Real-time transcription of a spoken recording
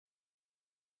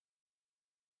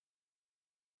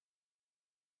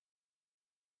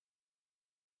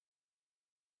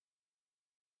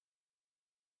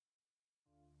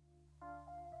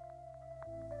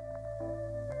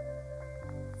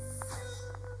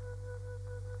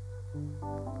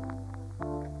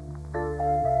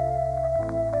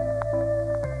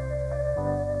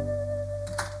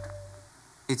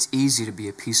It's easy to be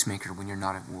a peacemaker when you're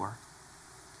not at war.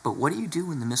 But what do you do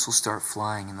when the missiles start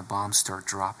flying and the bombs start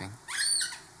dropping?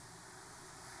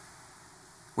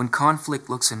 When conflict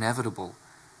looks inevitable,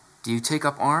 do you take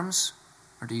up arms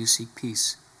or do you seek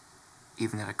peace,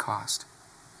 even at a cost?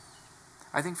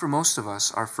 I think for most of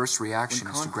us, our first reaction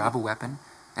is to grab a weapon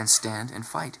and stand and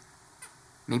fight.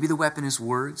 Maybe the weapon is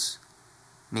words,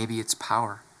 maybe it's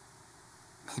power,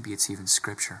 maybe it's even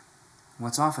scripture.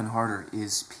 What's often harder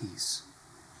is peace,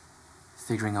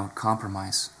 figuring out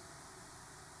compromise,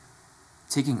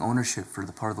 taking ownership for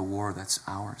the part of the war that's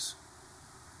ours,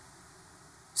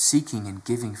 seeking and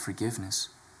giving forgiveness,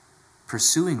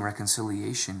 pursuing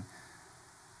reconciliation,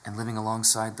 and living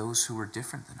alongside those who are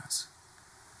different than us.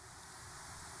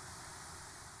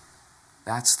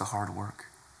 That's the hard work.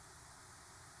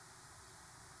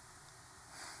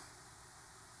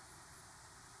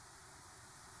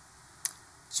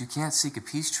 But you can't seek a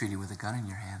peace treaty with a gun in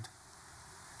your hand.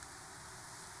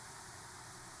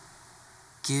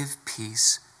 Give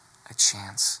peace a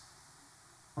chance.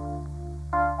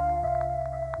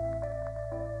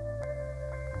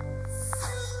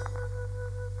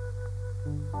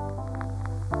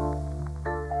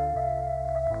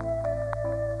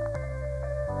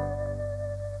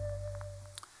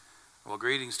 Well,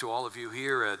 greetings to all of you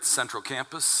here at Central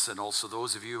Campus, and also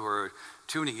those of you who are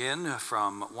tuning in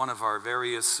from one of our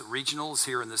various regionals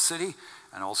here in the city,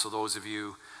 and also those of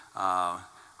you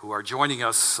who are joining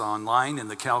us online in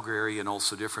the Calgary area and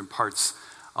also different parts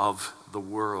of the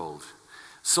world.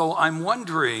 So I'm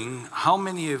wondering how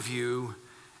many of you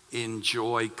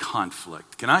enjoy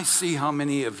conflict. Can I see how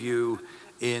many of you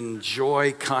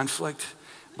enjoy conflict?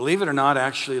 Believe it or not,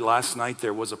 actually last night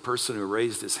there was a person who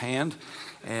raised his hand,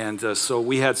 and so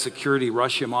we had security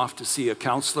rush him off to see a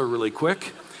counselor really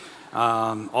quick.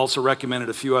 Also recommended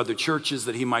a few other churches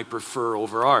that he might prefer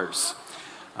over ours.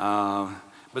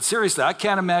 But seriously, I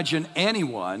can't imagine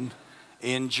anyone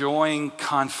enjoying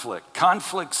conflict.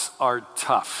 Conflicts are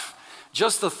tough.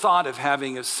 Just the thought of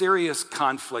having a serious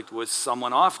conflict with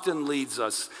someone often leads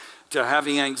us to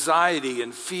having anxiety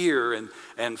and fear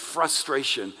and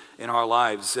frustration in our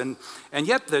lives. And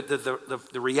yet the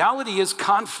reality is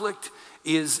conflict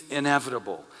is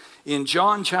inevitable. In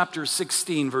John chapter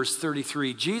 16, verse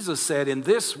 33, Jesus said, "In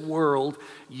this world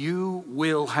you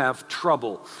will have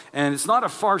trouble." And it's not a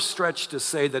far stretch to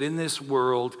say that in this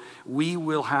world we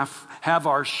will have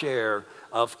our share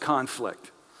of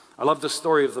conflict. I love the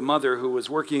story of the mother who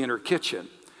was working in her kitchen,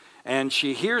 and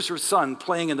she hears her son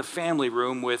playing in the family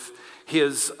room with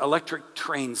his electric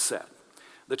train set.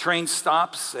 The train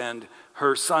stops, and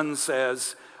her son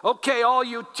says, "Okay, all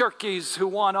you turkeys who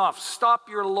want off, stop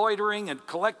your loitering and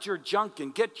collect your junk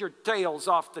and get your tails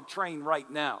off the train right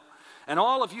now. And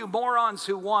all of you morons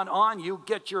who want on, you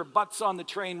get your butts on the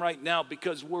train right now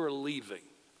because we're leaving."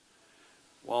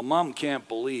 Well, Mom can't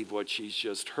believe what she's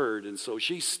just heard, and so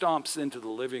she stomps into the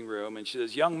living room and she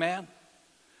says, "Young man,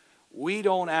 we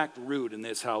don't act rude in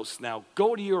this house. Now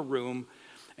go to your room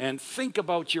and think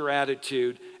about your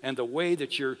attitude and the way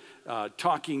that you're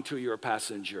talking to your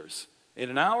passengers. In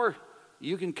an hour,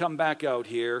 you can come back out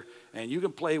here and you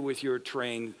can play with your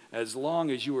train as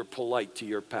long as you are polite to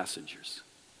your passengers."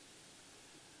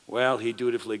 Well, he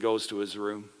dutifully goes to his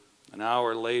room. An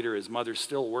hour later, his mother's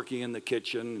still working in the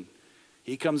kitchen.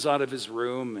 He comes out of his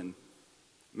room and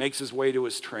makes his way to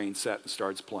his train set and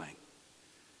starts playing.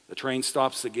 The train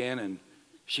stops again, and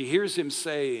she hears him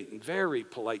say in very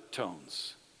polite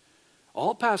tones,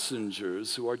 "All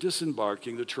passengers who are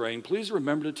disembarking the train, please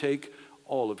remember to take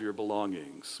all of your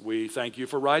belongings. We thank you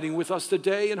for riding with us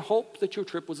today and hope that your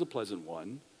trip was a pleasant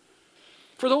one.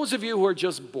 For those of you who are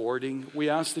just boarding, we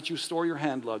ask that you store your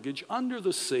hand luggage under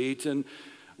the seat, and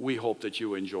we hope that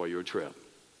you enjoy your trip.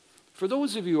 For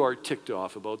those of you who are ticked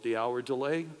off about the hour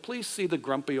delay, please see the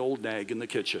grumpy old nag in the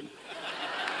kitchen.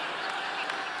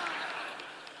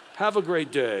 Have a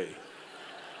great day."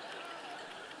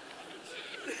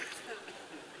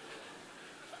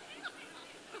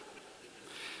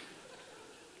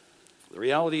 The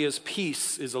reality is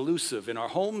peace is elusive in our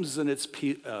homes, and it's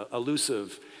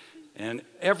elusive in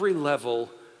every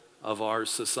level of our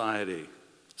society.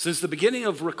 Since the beginning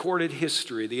of recorded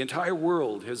history, the entire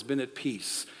world has been at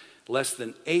peace less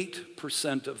than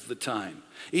 8% of the time.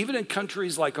 Even in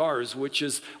countries like ours, which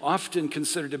is often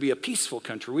considered to be a peaceful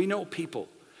country, we know people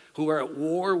who are at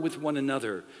war with one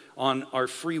another on our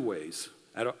freeways,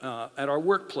 at our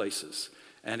workplaces,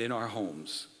 and in our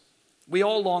homes. We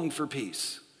all long for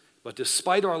peace. But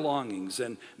despite our longings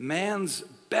and man's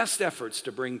best efforts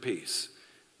to bring peace,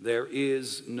 there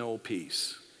is no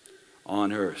peace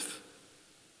on earth.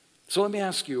 So let me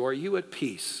ask you, are you at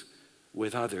peace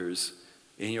with others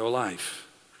in your life?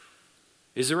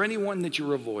 Is there anyone that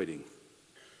you're avoiding?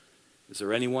 Is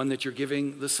there anyone that you're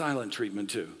giving the silent treatment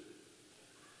to?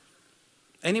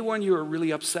 Anyone you are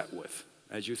really upset with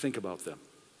as you think about them?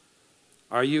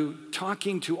 Are you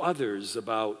talking to others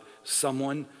about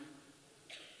someone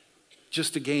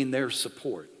just to gain their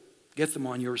support? Get them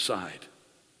on your side.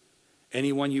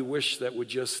 Anyone you wish that would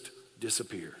just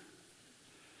disappear?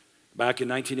 Back in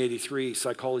 1983,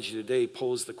 Psychology Today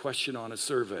posed the question on a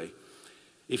survey: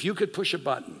 if you could push a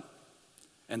button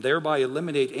and thereby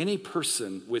eliminate any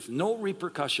person with no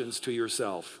repercussions to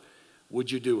yourself,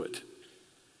 would you do it?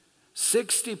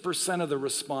 60% of the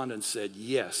respondents said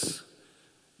yes.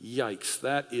 Yikes,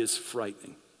 that is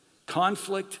frightening.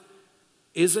 Conflict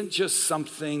isn't just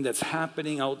something that's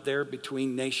happening out there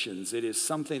between nations. It is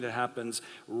something that happens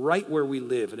right where we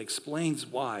live and explains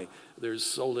why there's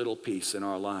so little peace in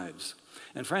our lives.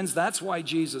 And friends, that's why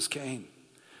Jesus came.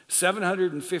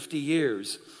 750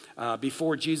 years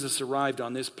before Jesus arrived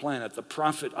on this planet, the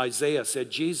prophet Isaiah said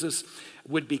Jesus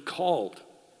would be called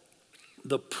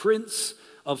the Prince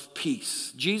of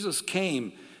Peace. Jesus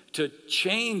came to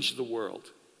change the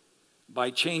world by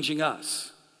changing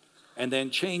us and then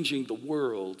changing the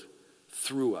world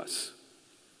through us.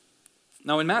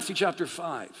 Now in Matthew chapter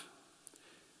 5,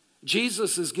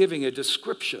 Jesus is giving a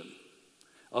description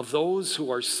of those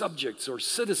who are subjects or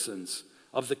citizens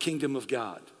of the kingdom of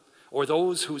God, or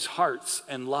those whose hearts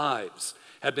and lives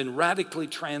have been radically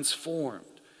transformed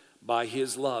by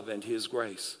his love and his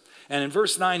grace. And in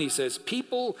verse 9 he says,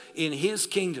 people in his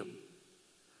kingdom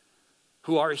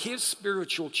who are his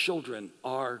spiritual children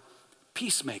are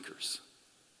peacemakers.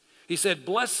 He said,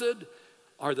 blessed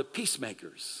are the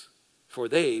peacemakers, for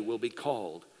they will be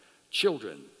called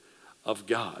children of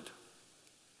God.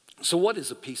 So what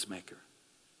is a peacemaker?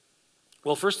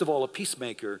 Well, first of all, a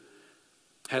peacemaker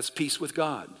has peace with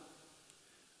God.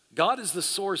 God is the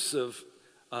source of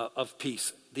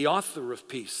peace, the author of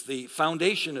peace, the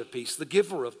foundation of peace, the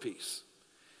giver of peace.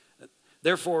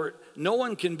 Therefore, no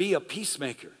one can be a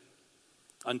peacemaker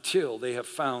until they have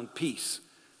found peace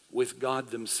with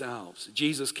God themselves.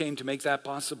 Jesus came to make that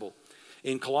possible.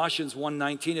 In Colossians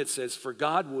 1:19 it says, for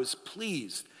God was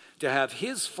pleased to have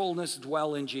his fullness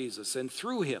dwell in Jesus, and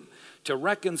through him to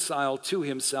reconcile to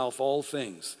himself all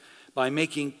things, by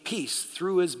making peace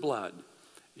through his blood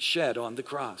shed on the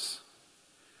cross.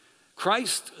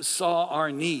 Christ saw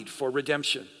our need for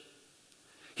redemption.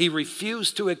 He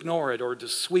refused to ignore it or to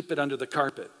sweep it under the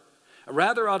carpet.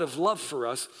 Rather, out of love for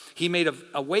us, he made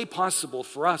a way possible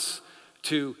for us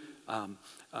to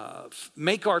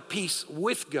make our peace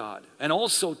with God, and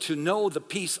also to know the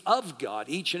peace of God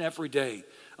each and every day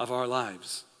of our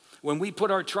lives. When we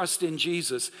put our trust in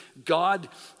Jesus, God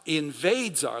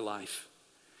invades our life.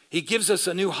 He gives us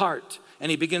a new heart,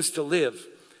 and he begins to live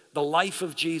the life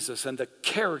of Jesus and the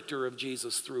character of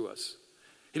Jesus through us.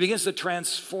 He begins to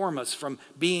transform us from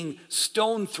being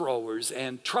stone throwers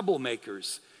and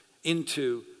troublemakers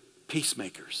into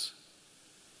peacemakers.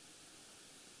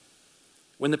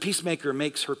 When the peacemaker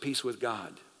makes her peace with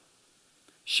God,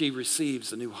 she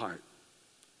receives a new heart.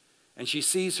 And she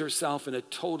sees herself in a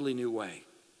totally new way.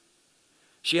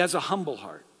 She has a humble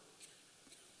heart,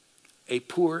 a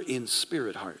poor in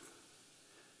spirit heart,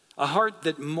 a heart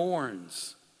that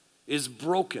mourns, is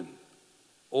broken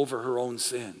over her own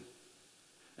sin.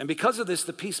 And because of this,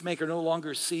 the peacemaker no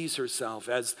longer sees herself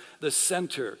as the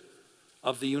center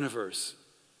of the universe.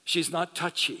 She's not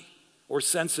touchy or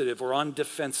sensitive or on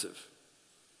defensive.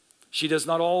 She does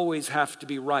not always have to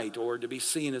be right or to be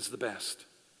seen as the best.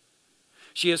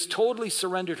 She has totally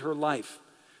surrendered her life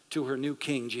to her new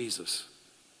King, Jesus.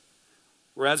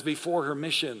 Whereas before her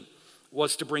mission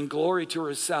was to bring glory to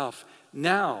herself,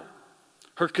 now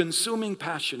her consuming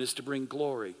passion is to bring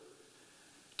glory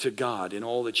to God in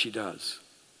all that she does.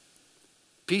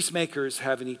 Peacemakers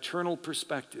have an eternal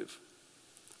perspective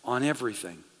on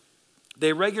everything.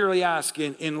 They regularly ask,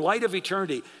 in light of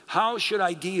eternity, how should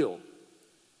I deal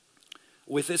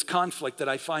with this conflict that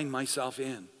I find myself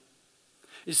in?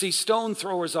 You see, stone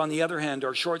throwers, on the other hand,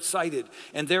 are short-sighted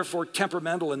and therefore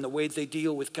temperamental in the way they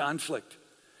deal with conflict.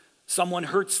 Someone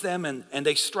hurts them and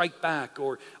they strike back,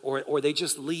 or they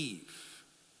just leave.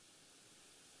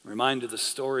 I'm reminded of the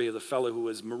story of the fellow who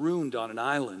was marooned on an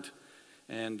island,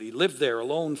 and he lived there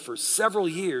alone for several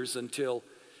years until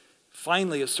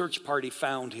finally a search party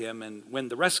found him. And when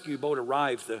the rescue boat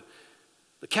arrived,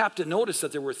 the captain noticed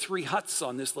that there were 3 huts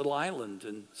on this little island.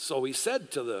 And so he said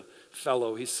to the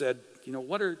fellow, he said,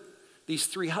 what are these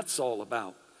 3 huts all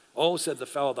about? Oh, said the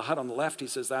fellow, the hut on the left, he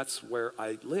says, that's where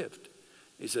I lived.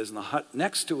 He says, and the hut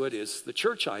next to it is the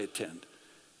church I attend.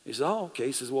 He says, oh, okay.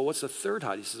 He says, well, what's the 3rd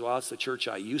hut? He says, well, it's the church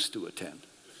I used to attend.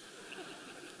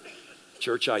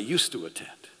 church I used to attend.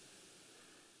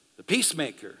 The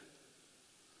peacemaker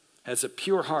has a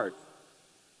pure heart,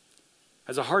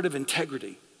 has a heart of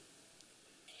integrity.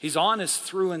 He's honest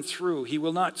through and through. He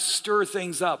will not stir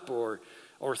things up or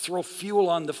throw fuel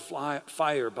on the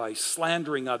fire by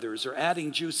slandering others or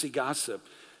adding juicy gossip,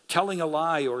 telling a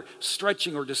lie or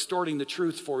stretching or distorting the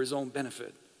truth for his own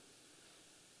benefit.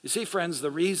 You see, friends,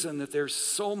 the reason that there's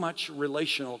so much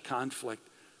relational conflict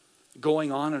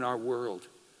going on in our world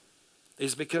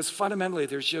is because fundamentally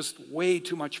there's just way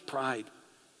too much pride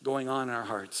going on in our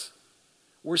hearts.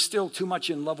 We're still too much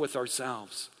in love with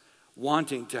ourselves,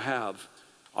 wanting to have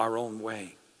our own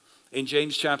way. In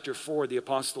James chapter 4, the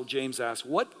Apostle James asks,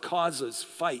 what causes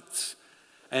fights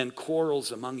and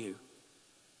quarrels among you?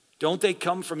 Don't they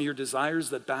come from your desires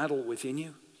that battle within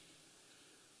you?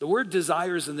 The word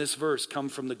desires in this verse come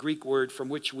from the Greek word from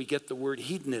which we get the word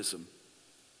hedonism,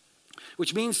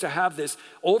 which means to have this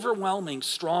overwhelming,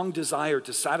 strong desire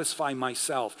to satisfy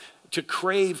myself, to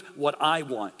crave what I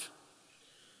want.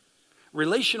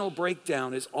 Relational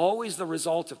breakdown is always the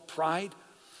result of pride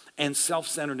and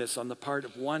self-centeredness on the part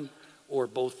of one or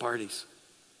both parties.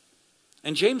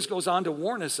 And James goes on to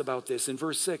warn us about this in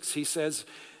verse 6. He says,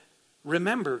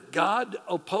 remember, God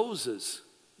opposes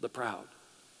the proud,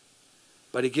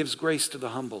 but he gives grace to the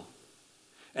humble.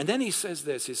 And then he says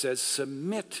this, he says,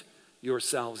 submit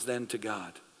yourselves then to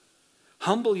God.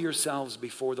 Humble yourselves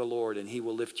before the Lord and he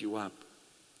will lift you up.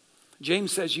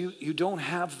 James says you don't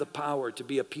have the power to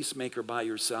be a peacemaker by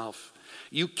yourself.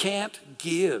 You can't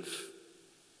give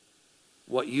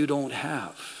what you don't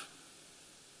have.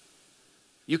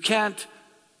 You can't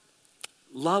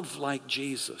love like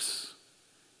Jesus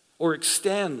or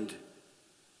extend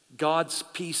God's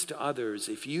peace to others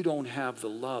if you don't have the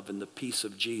love and the peace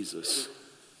of Jesus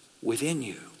within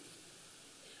you.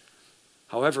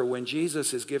 However, when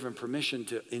Jesus is given permission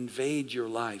to invade your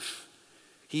life,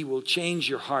 he will change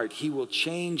your heart. He will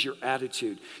change your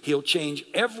attitude. He'll change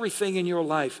everything in your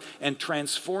life and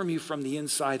transform you from the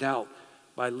inside out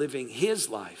by living his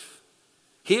life,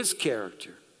 his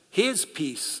character, his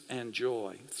peace and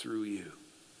joy through you.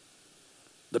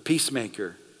 The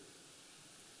peacemaker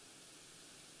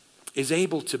is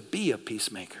able to be a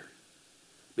peacemaker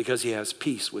because he has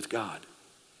peace with God.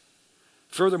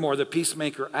 Furthermore, the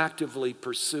peacemaker actively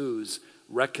pursues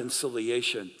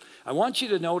reconciliation. I want you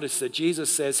to notice that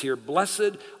Jesus says here,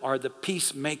 blessed are the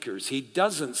peacemakers. He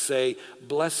doesn't say,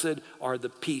 blessed are the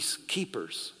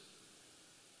peacekeepers.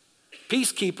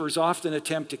 Peacekeepers often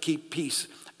attempt to keep peace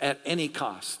at any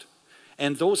cost,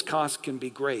 and those costs can be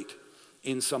great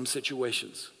in some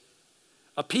situations.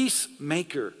 A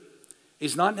peacemaker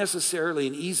is not necessarily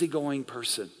an easygoing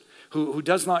person who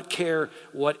does not care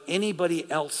what anybody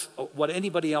else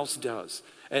does,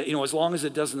 as long as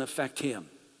it doesn't affect him.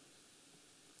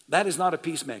 That is not a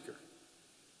peacemaker.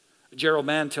 Gerald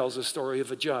Mann tells a story of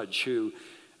a judge who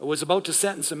was about to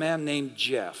sentence a man named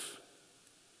Jeff.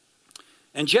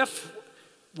 And Jeff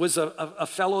was a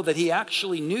fellow that he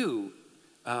actually knew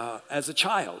as a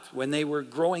child when they were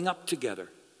growing up together.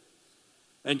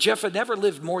 And Jeff had never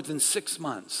lived more than 6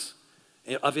 months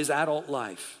of his adult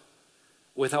life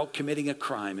without committing a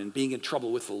crime and being in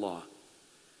trouble with the law.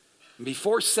 And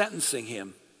before sentencing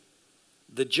him,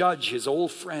 the judge, his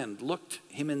old friend, looked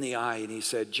him in the eye and he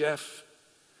said, Jeff,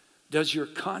 does your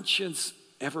conscience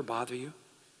ever bother you?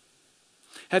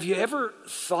 Have you ever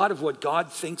thought of what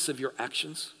God thinks of your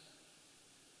actions?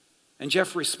 And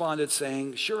Jeff responded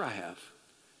saying, sure I have.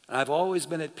 And I've always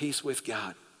been at peace with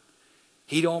God.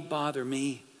 He don't bother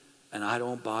me and I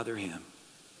don't bother him.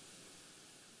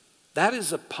 That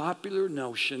is a popular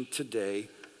notion today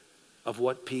of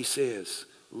what peace is,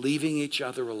 leaving each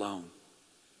other alone,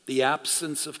 the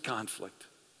absence of conflict.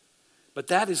 But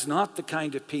that is not the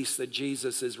kind of peace that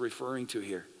Jesus is referring to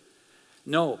here.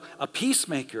 No, a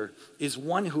peacemaker is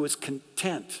one who is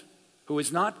content, who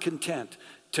is not content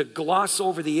to gloss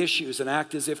over the issues and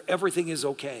act as if everything is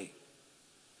okay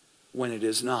when it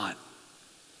is not.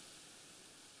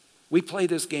 We play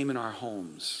this game in our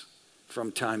homes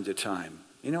from time to time.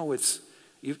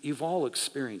 You've all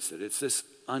experienced it. It's this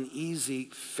uneasy,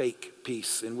 fake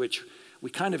peace in which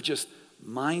we kind of just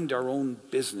mind our own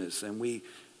business and we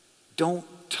don't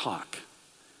talk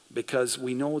because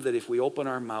we know that if we open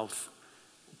our mouth,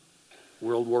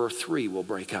 World War III will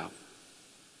break out.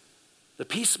 The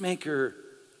peacemaker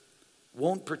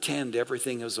won't pretend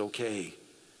everything is okay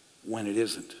when it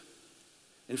isn't.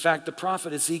 In fact, the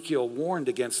prophet Ezekiel warned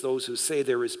against those who say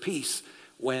there is peace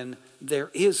when there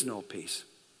is no peace.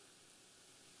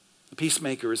 The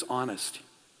peacemaker is honest.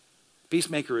 The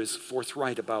peacemaker is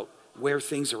forthright about where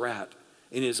things are at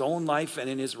in his own life and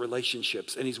in his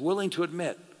relationships. And he's willing to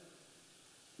admit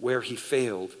where he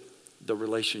failed the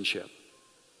relationship.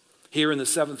 Here in the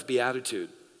seventh beatitude,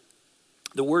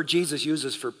 the word Jesus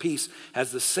uses for peace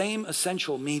has the same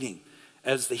essential meaning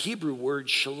as the Hebrew word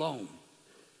shalom.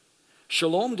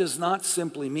 Shalom does not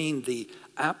simply mean the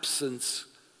absence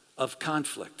of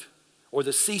conflict or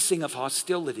the ceasing of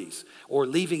hostilities or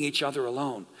leaving each other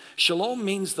alone. Shalom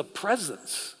means the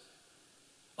presence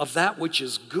of that which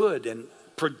is good and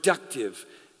productive,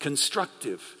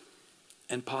 constructive,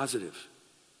 and positive.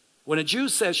 When a Jew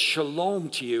says shalom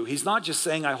to you, he's not just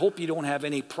saying, I hope you don't have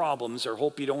any problems or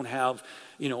hope you don't have,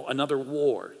 another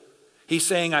war. He's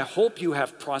saying, I hope you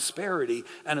have prosperity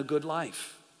and a good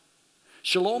life.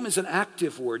 Shalom is an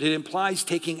active word. It implies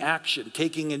taking action,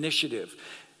 taking initiative,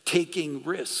 taking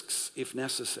risks if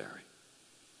necessary.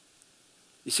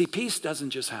 You see, peace doesn't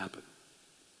just happen.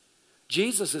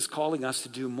 Jesus is calling us to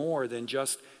do more than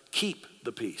just keep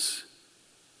the peace.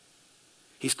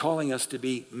 He's calling us to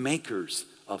be makers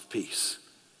of peace,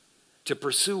 to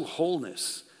pursue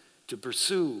wholeness, to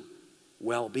pursue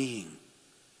well-being.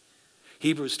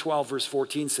 Hebrews 12 verse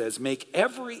 14 says, make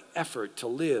every effort to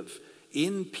live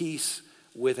in peace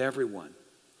with everyone.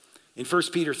 In 1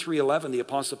 Peter 3:11, the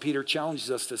Apostle Peter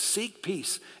challenges us to seek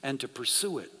peace and to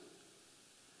pursue it.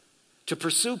 To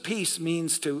pursue peace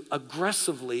means to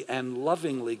aggressively and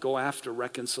lovingly go after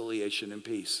reconciliation and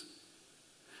peace.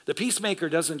 The peacemaker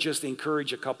doesn't just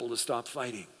encourage a couple to stop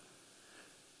fighting.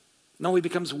 No, he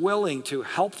becomes willing to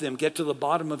help them get to the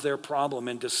bottom of their problem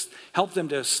and to help them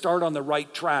to start on the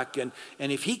right track. And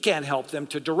if he can't help them,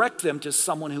 to direct them to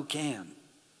someone who can.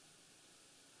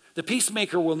 The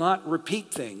peacemaker will not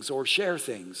repeat things or share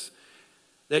things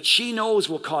that she knows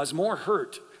will cause more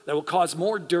hurt, that will cause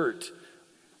more dirt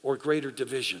or greater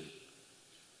division.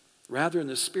 Rather, in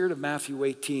the spirit of Matthew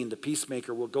 18, the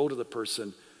peacemaker will go to the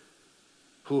person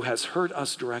who has hurt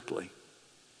us directly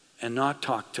and not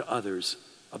talk to others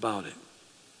about it.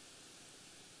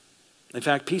 In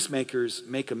fact, peacemakers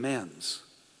make amends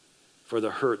for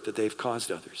the hurt that they've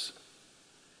caused others.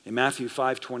 In Matthew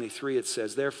 5:23 it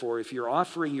says, therefore, if you're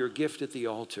offering your gift at the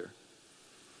altar,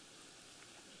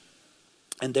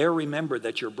 and there remember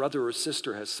that your brother or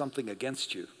sister has something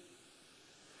against you,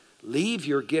 leave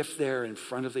your gift there in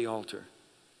front of the altar.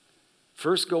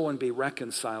 First go and be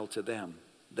reconciled to them,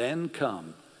 then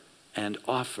come and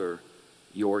offer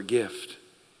your gift.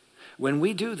 When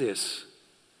we do this,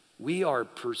 we are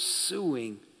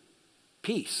pursuing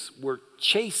peace. We're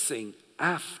chasing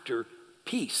after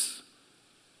peace.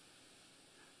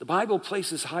 The Bible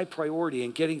places high priority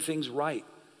in getting things right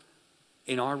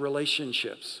in our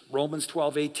relationships. Romans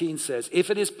 12:18 says,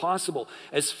 if it is possible,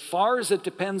 as far as it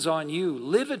depends on you,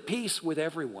 live at peace with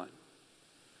everyone.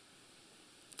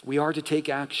 We are to take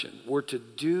action. We're to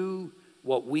do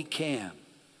what we can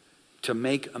to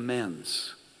make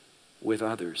amends with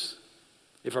others.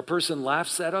 If a person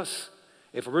laughs at us,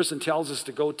 if a person tells us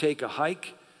to go take a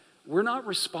hike, we're not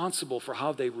responsible for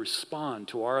how they respond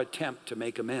to our attempt to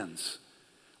make amends.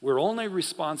 We're only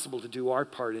responsible to do our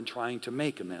part in trying to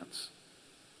make amends.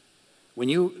 When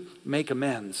you make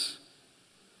amends,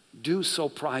 do so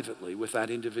privately with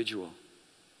that individual.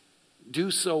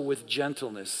 Do so with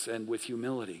gentleness and with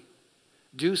humility.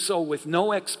 Do so with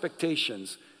no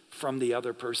expectations from the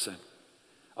other person.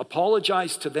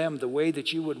 Apologize to them the way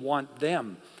that you would want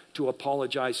them to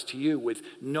apologize to you, with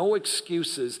no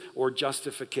excuses or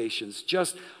justifications.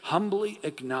 Just humbly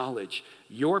acknowledge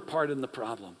your part in the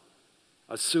problem.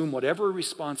 Assume whatever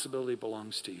responsibility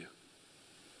belongs to you.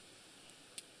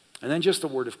 And then just a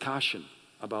word of caution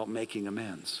about making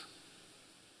amends.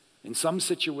 In some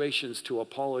situations, to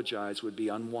apologize would be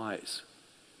unwise,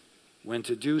 when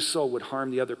to do so would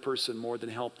harm the other person more than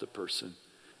help the person.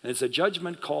 And it's a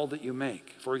judgment call that you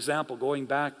make. For example, going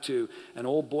back to an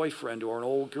old boyfriend or an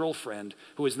old girlfriend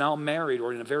who is now married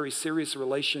or in a very serious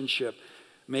relationship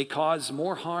may cause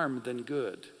more harm than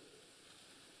good.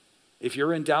 If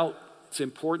you're in doubt, it's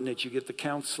important that you get the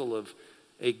counsel of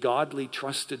a godly,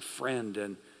 trusted friend.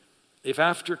 And if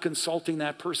after consulting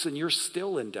that person you're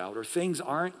still in doubt or things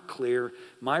aren't clear,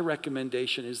 my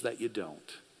recommendation is that you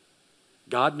don't.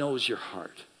 God knows your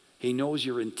heart. He knows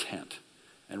your intent.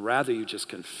 And rather you just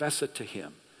confess it to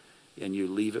him and you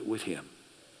leave it with him.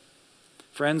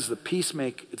 Friends, the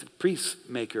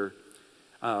peacekeeper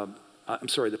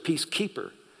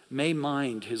may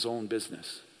mind his own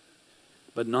business,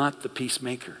 but not the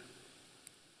peacemaker.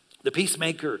 The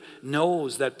peacemaker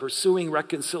knows that pursuing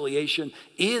reconciliation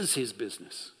is his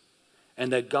business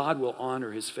and that God will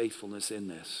honor his faithfulness in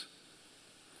this.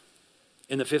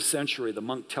 In the 5th century, the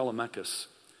monk Telemachus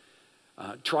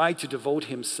tried to devote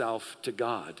himself to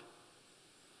God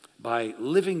by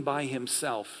living by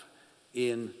himself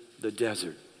in the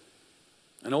desert.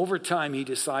 And over time, he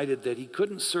decided that he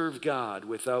couldn't serve God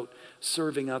without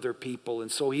serving other people.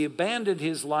 And so he abandoned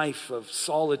his life of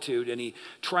solitude and he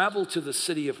traveled to the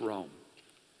city of Rome.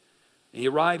 And he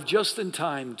arrived just in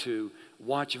time to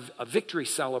watch a victory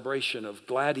celebration of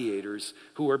gladiators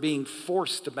who were being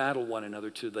forced to battle one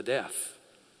another to the death.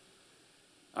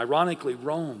 Ironically,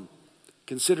 Rome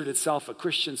considered itself a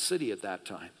Christian city at that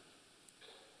time.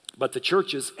 But the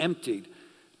churches emptied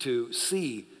to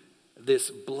see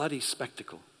this bloody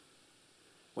spectacle.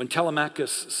 When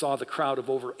Telemachus saw the crowd of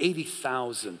over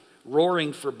 80,000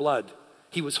 roaring for blood,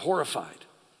 he was horrified.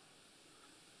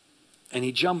 And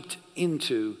he jumped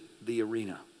into the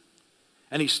arena.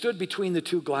 And he stood between the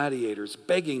two gladiators,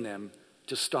 begging them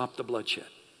to stop the bloodshed.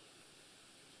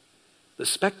 The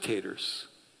spectators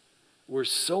were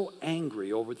so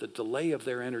angry over the delay of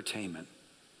their entertainment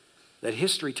that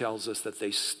history tells us that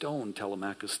they stoned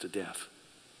Telemachus to death.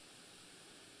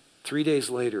 3 days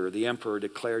later, the emperor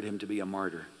declared him to be a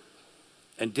martyr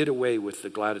and did away with the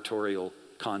gladiatorial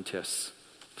contests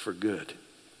for good.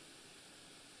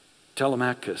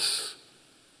 Telemachus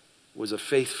was a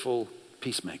faithful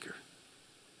peacemaker.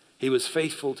 He was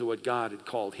faithful to what God had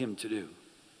called him to do.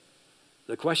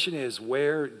 The question is,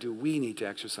 where do we need to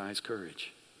exercise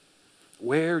courage?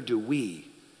 Where do we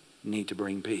need to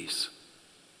bring peace?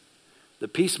 The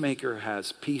peacemaker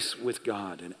has peace with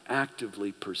God and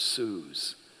actively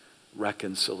pursues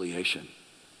reconciliation.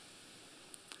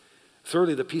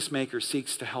 Thirdly, the peacemaker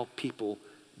seeks to help people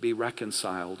be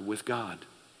reconciled with God.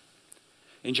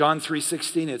 In John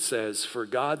 3:16 it says, "For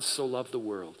God so loved the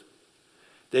world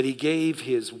that he gave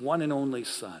his one and only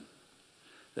Son,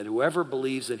 that whoever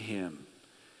believes in him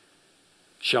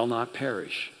shall not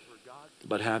perish,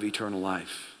 but have eternal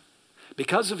life."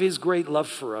 Because of his great love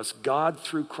for us, God,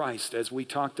 through Christ, as we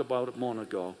talked about a moment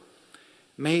ago,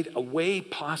 made a way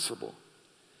possible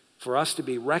for us to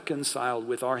be reconciled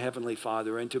with our Heavenly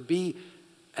Father and to be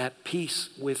at peace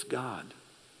with God.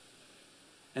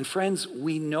 And friends,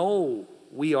 we know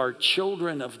we are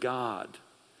children of God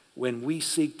when we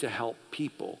seek to help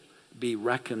people be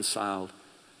reconciled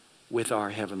with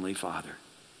our Heavenly Father.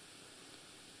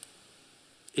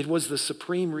 It was the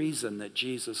supreme reason that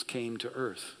Jesus came to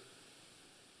earth.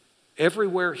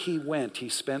 Everywhere he went, he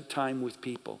spent time with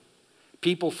people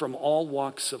from all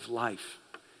walks of life.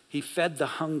 He fed the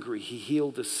hungry, he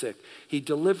healed the sick, he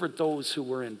delivered those who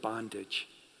were in bondage.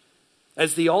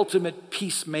 As the ultimate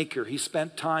peacemaker, he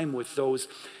spent time with those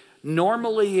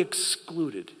normally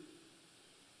excluded: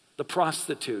 the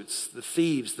prostitutes, the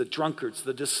thieves, the drunkards,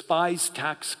 the despised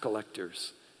tax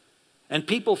collectors, and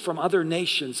people from other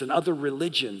nations and other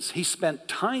religions. He spent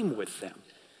time with them.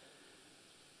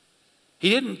 He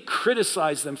didn't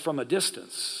criticize them from a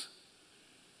distance.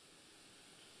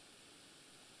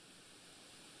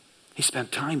 He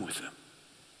spent time with them.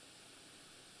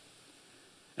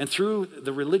 And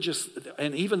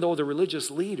even though the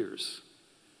religious leaders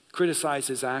criticize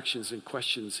his actions and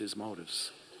questions his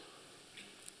motives,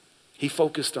 he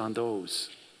focused on those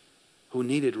who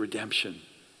needed redemption.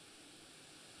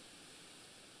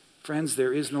 Friends,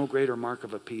 there is no greater mark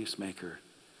of a peacemaker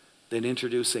than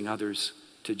introducing others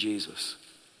to Jesus.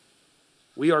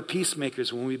 We are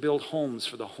peacemakers when we build homes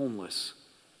for the homeless.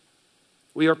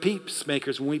 We are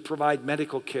peacemakers when we provide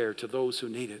medical care to those who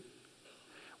need it.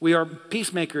 We are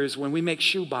peacemakers when we make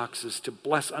shoe boxes to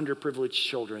bless underprivileged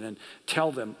children and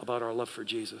tell them about our love for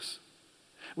Jesus.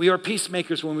 We are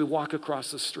peacemakers when we walk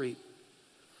across the street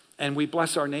and we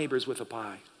bless our neighbors with a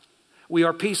pie. We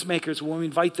are peacemakers when we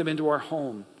invite them into our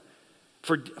home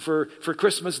for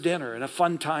Christmas dinner and a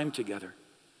fun time together.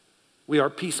 We are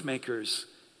peacemakers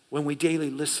when we daily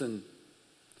listen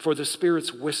for the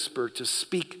Spirit's whisper to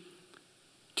speak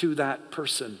to that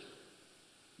person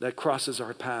that crosses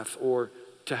our path, or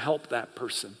to help that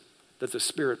person that the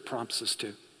Spirit prompts us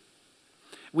to.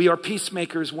 We are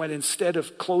peacemakers when, instead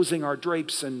of closing our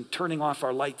drapes and turning off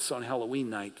our lights on Halloween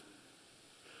night,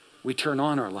 we turn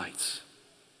on our lights.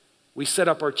 We set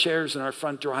up our chairs in our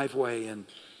front driveway and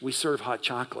we serve hot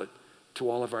chocolate to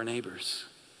all of our neighbors.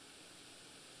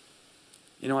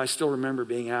 You know, I still remember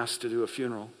being asked to do a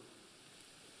funeral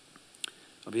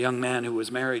of a young man who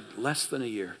was married less than a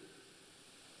year.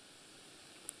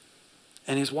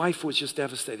 And his wife was just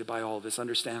devastated by all of this,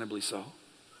 understandably so.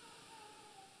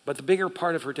 But the bigger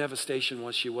part of her devastation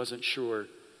was she wasn't sure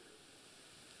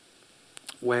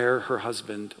where her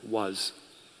husband was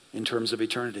in terms of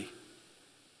eternity.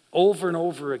 Over and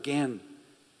over again,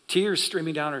 tears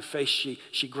streaming down her face,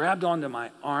 she grabbed onto my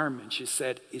arm and she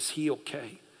said, "Is he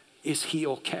okay? Is he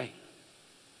okay?"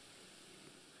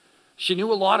 She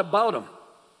knew a lot about him,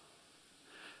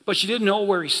 but she didn't know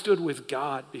where he stood with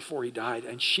God before he died,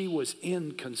 and she was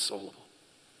inconsolable.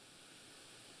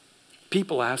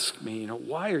 People ask me,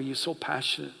 why are you so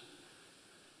passionate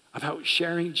about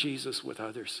sharing Jesus with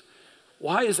others?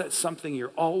 Why is that something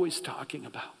you're always talking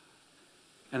about?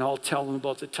 And I'll tell them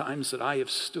about the times that I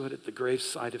have stood at the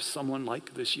graveside of someone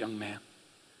like this young man.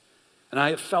 And I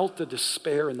have felt the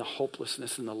despair and the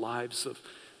hopelessness in the lives of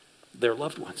their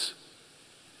loved ones.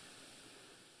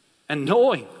 And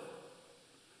knowing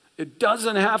it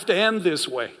doesn't have to end this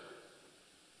way.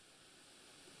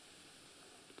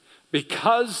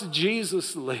 Because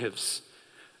Jesus lives,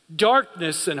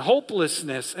 darkness and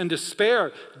hopelessness and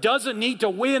despair doesn't need to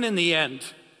win in the end.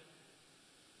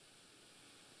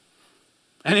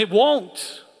 And it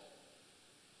won't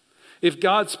if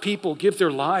God's people give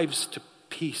their lives to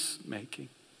peacemaking.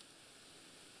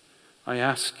 I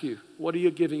ask you, what are you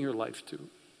giving your life to?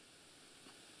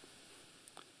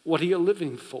 What are you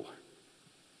living for?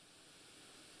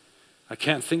 I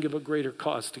can't think of a greater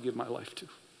cause to give my life to.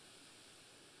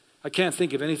 I can't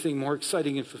think of anything more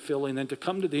exciting and fulfilling than to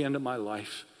come to the end of my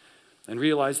life and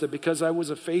realize that because I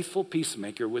was a faithful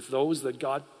peacemaker with those that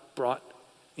God brought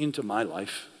into my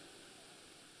life,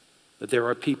 that there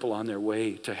are people on their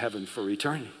way to heaven for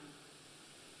eternity.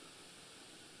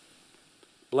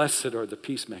 Blessed are the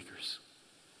peacemakers,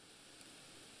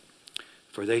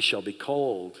 for they shall be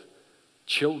called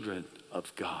children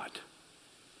of God.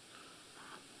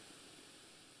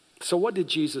 So what did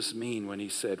Jesus mean when he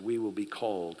said we will be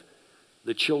called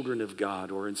the children of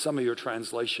God? Or in some of your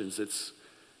translations, it's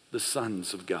the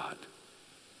sons of God.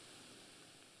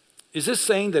 Is this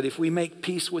saying that if we make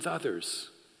peace with others,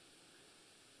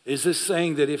 is this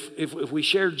saying that if we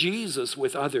share Jesus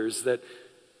with others, that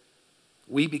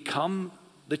we become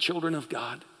the children of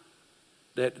God?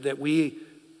 That we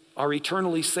are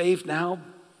eternally saved now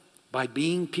by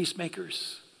being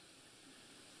peacemakers?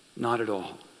 Not at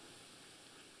all.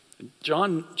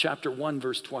 John chapter 1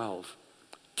 verse 12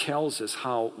 tells us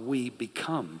how we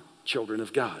become children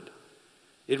of God.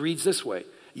 It reads this way,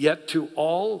 yet to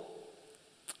all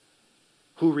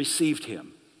who received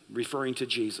him, referring to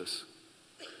Jesus,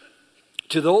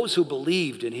 to those who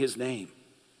believed in his name,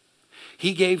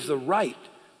 he gave the right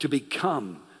to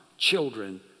become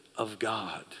children of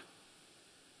God.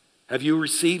 Have you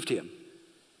received him?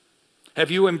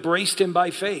 Have you embraced him by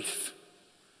faith?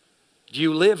 Do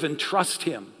you live and trust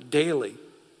him daily?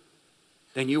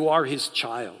 Then you are his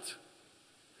child.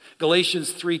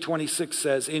 Galatians 3:26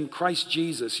 says, in Christ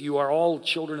Jesus, you are all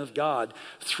children of God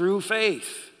through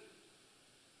faith.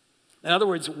 In other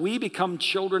words, we become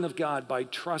children of God by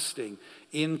trusting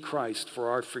in Christ for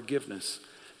our forgiveness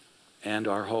and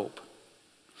our hope.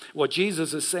 What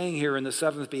Jesus is saying here in the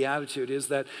seventh beatitude is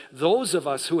that those of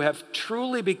us who have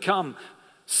truly become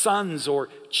sons or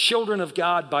children of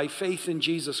God by faith in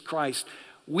Jesus Christ,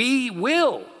 we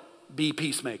will be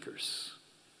peacemakers.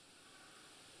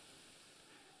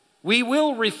 We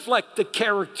will reflect the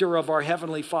character of our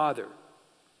Heavenly Father.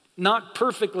 Not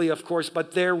perfectly, of course,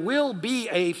 but there will be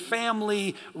a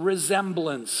family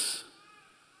resemblance.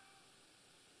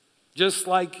 Just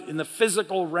like in the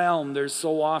physical realm, there's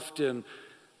so often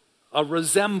a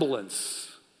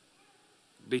resemblance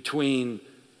between,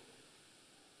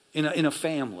 in a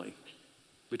family,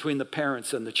 between the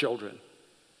parents and the children.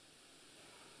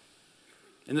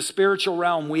 In the spiritual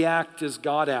realm, we act as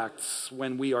God acts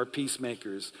when we are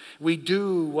peacemakers. We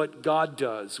do what God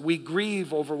does. We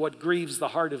grieve over what grieves the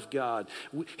heart of God.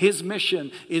 His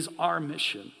mission is our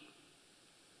mission.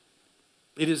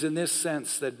 It is in this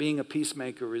sense that being a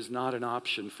peacemaker is not an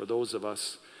option for those of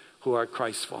us who are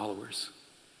Christ's followers.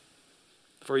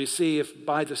 For you see, if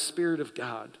by the Spirit of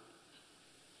God,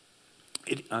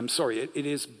 it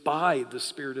is by the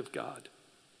Spirit of God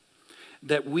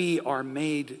that we are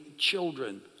made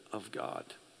children of God.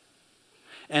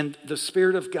 And the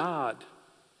Spirit of God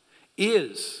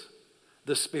is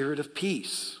the Spirit of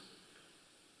peace.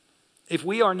 If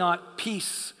we are not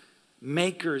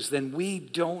peacemakers, then we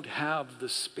don't have the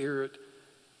Spirit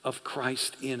of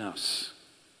Christ in us.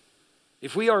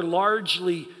 If we are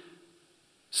largely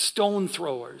stone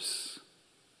throwers,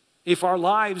 if our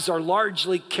lives are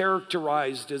largely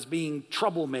characterized as being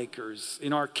troublemakers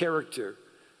in our character,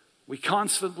 we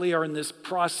constantly are in this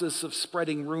process of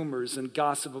spreading rumors and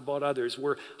gossip about others.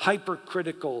 We're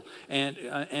hypercritical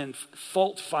and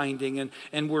fault-finding,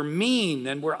 and we're mean,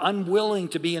 and we're unwilling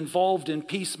to be involved in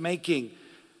peacemaking.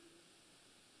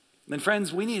 Then,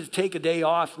 friends, we need to take a day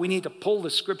off. We need to pull the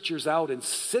scriptures out and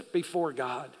sit before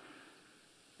God,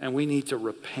 and we need to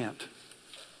repent.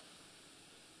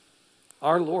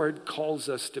 Our Lord calls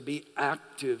us to be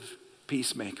active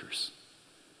peacemakers.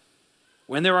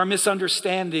 When there are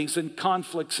misunderstandings and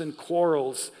conflicts and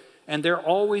quarrels, and there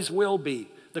always will be,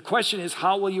 the question is,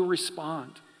 how will you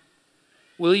respond?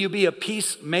 Will you be a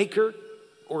peacemaker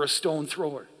or a stone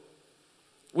thrower?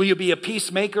 Will you be a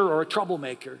peacemaker or a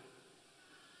troublemaker?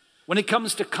 When it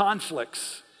comes to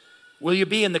conflicts, will you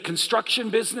be in the construction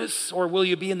business or will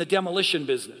you be in the demolition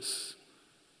business?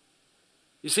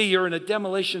 You see, you're in a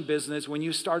demolition business when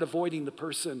you start avoiding the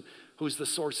person who's the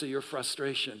source of your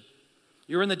frustration.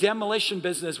 You're in the demolition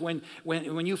business when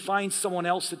you find someone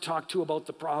else to talk to about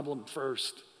the problem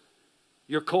first.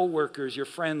 Your co-workers, your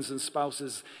friends and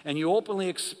spouses, and you openly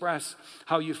express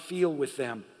how you feel with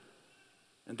them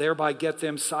and thereby get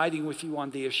them siding with you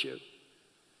on the issue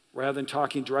rather than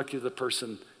talking directly to the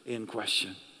person in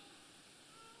question.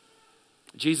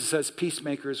 Jesus says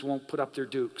peacemakers won't put up their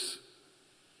dukes.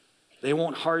 They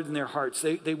won't harden their hearts.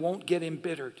 They won't get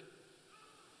embittered.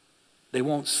 They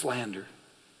won't slander.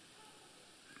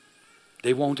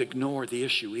 They won't ignore the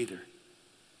issue either.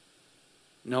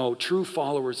 No, true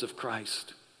followers of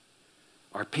Christ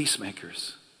are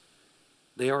peacemakers.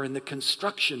 They are in the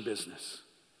construction business.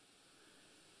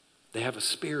 They have a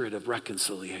spirit of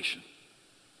reconciliation.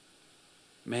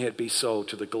 May it be so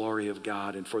to the glory of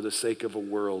God and for the sake of a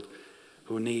world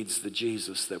who needs the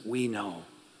Jesus that we know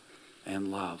and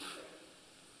love.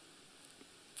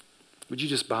 Would you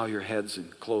just bow your heads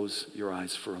and close your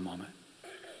eyes for a moment?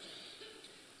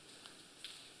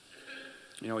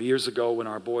 You know, years ago when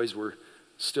our boys were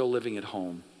still living at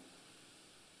home,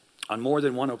 on more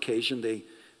than one occasion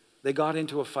they got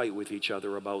into a fight with each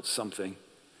other about something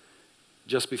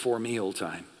just before meal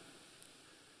time.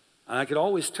 And I could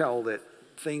always tell that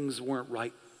things weren't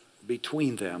right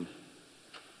between them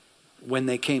when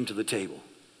they came to the table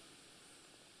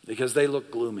because they looked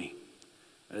gloomy.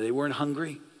 They weren't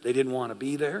hungry. They didn't want to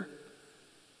be there.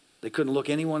 They couldn't look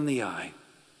anyone in the eye.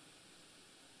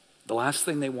 The last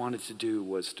thing they wanted to do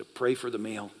was to pray for the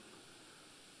meal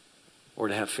or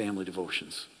to have family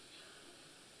devotions.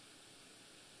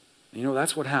 You know,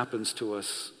 that's what happens to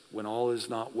us when all is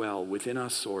not well within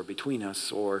us or between us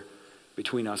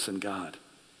and God.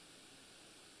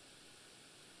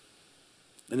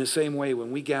 In the same way,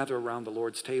 when we gather around the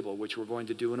Lord's table, which we're going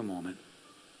to do in a moment,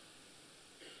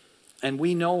 and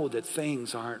we know that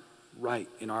things aren't right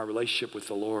in our relationship with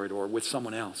the Lord or with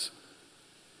someone else,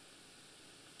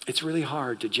 it's really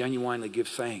hard to genuinely give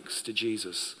thanks to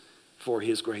Jesus for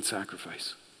his great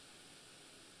sacrifice.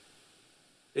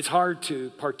 It's hard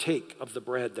to partake of the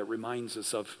bread that reminds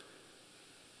us of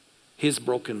his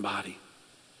broken body,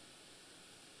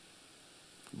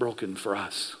 broken for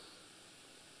us,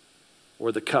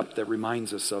 or the cup that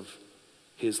reminds us of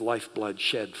his lifeblood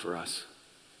shed for us,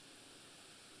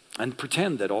 and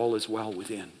pretend that all is well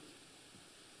within.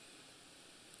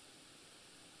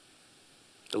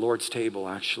 The Lord's table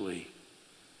actually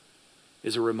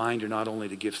is a reminder not only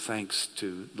to give thanks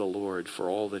to the Lord for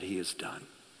all that he has done,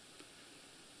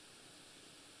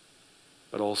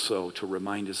 but also to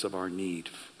remind us of our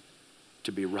need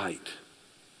to be right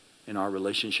in our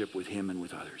relationship with him and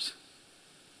with others.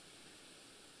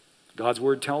 God's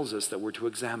word tells us that we're to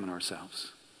examine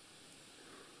ourselves.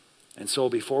 And so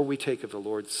before we take of the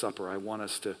Lord's Supper, I want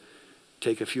us to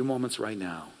take a few moments right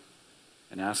now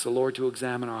and ask the Lord to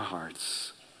examine our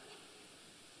hearts.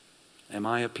 Am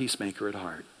I a peacemaker at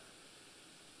heart?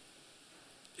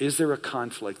 Is there a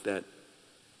conflict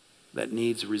that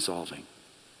needs resolving?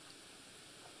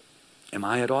 Am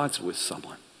I at odds with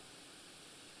someone?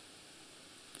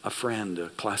 A friend, a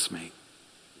classmate,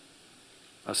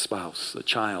 a spouse, a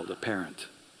child, a parent,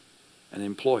 an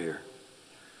employer,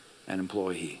 an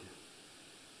employee.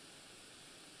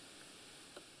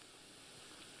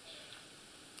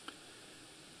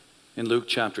 In Luke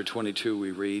chapter 22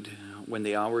 we read, when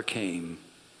the hour came,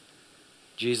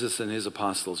 Jesus and his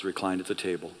apostles reclined at the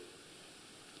table.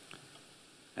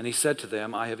 And he said to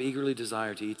them, I have eagerly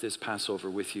desired to eat this Passover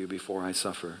with you before I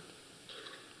suffer.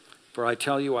 For I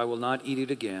tell you, I will not eat it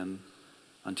again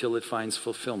until it finds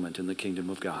fulfillment in the kingdom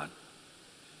of God.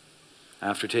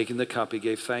 After taking the cup, he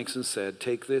gave thanks and said,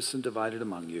 take this and divide it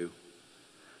among you.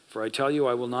 For I tell you,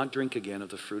 I will not drink again of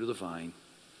the fruit of the vine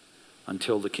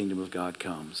until the kingdom of God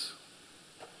comes.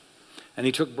 And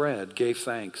he took bread, gave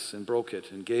thanks, and broke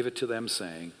it, and gave it to them,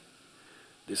 saying,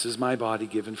 this is my body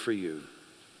given for you.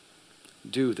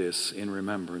 Do this in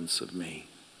remembrance of me.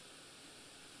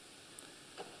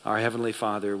 Our Heavenly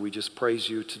Father, we just praise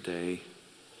you today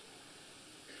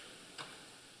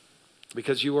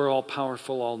because you are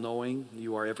all-powerful, all-knowing.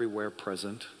 You are everywhere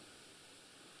present.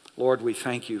 Lord, we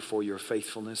thank you for your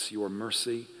faithfulness, your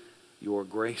mercy, your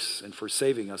grace, and for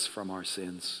saving us from our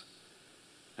sins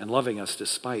and loving us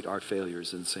despite our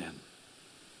failures and sin.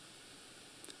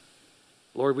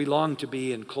 Lord, we long to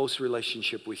be in close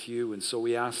relationship with you, and so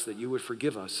we ask that you would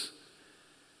forgive us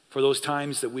For those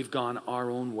times that we've gone our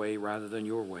own way rather than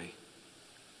your way.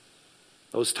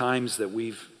 Those times that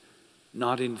we've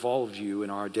not involved you in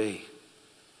our day.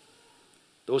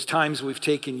 Those times we've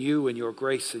taken you and your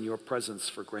grace and your presence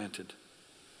for granted.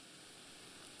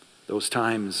 Those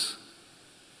times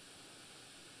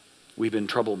we've been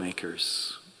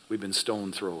troublemakers. We've been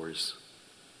stone throwers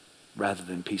rather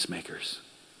than peacemakers.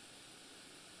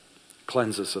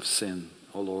 Cleanse us of sin,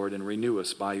 O Lord, and renew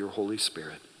us by your Holy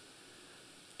Spirit,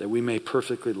 that we may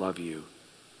perfectly love you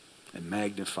and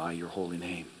magnify your holy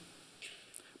name.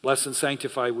 Bless and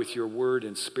sanctify with your word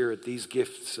and spirit these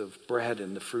gifts of bread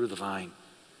and the fruit of the vine,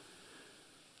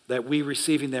 that we,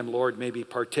 receiving them, Lord, may be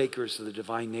partakers of the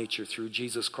divine nature through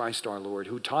Jesus Christ our Lord,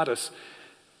 who taught us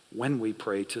when we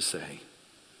pray to say,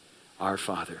 Our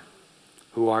Father,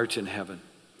 who art in heaven,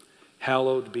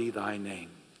 hallowed be thy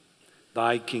name.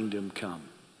 Thy kingdom come.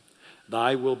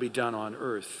 Thy will be done on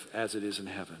earth as it is in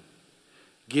heaven.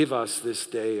 Give us this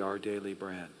day our daily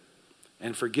bread,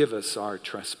 and forgive us our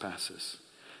trespasses,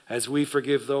 as we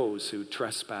forgive those who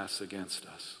trespass against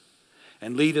us.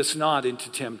 And lead us not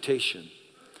into temptation,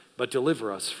 but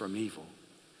deliver us from evil.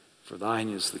 For thine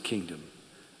is the kingdom,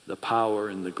 the power,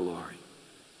 and the glory,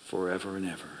 forever and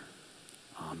ever.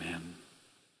 Amen.